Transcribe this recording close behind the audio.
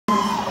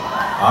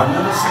I've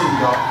never seen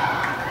God.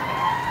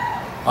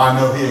 I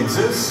know He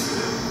exists.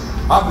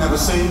 I've never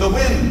seen the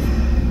wind.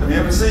 Have you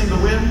ever seen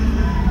the wind?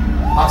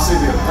 I've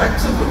seen the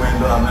effects of the wind,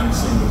 but I've never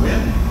seen the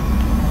wind.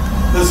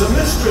 There's a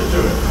mystery to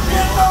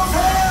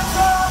it.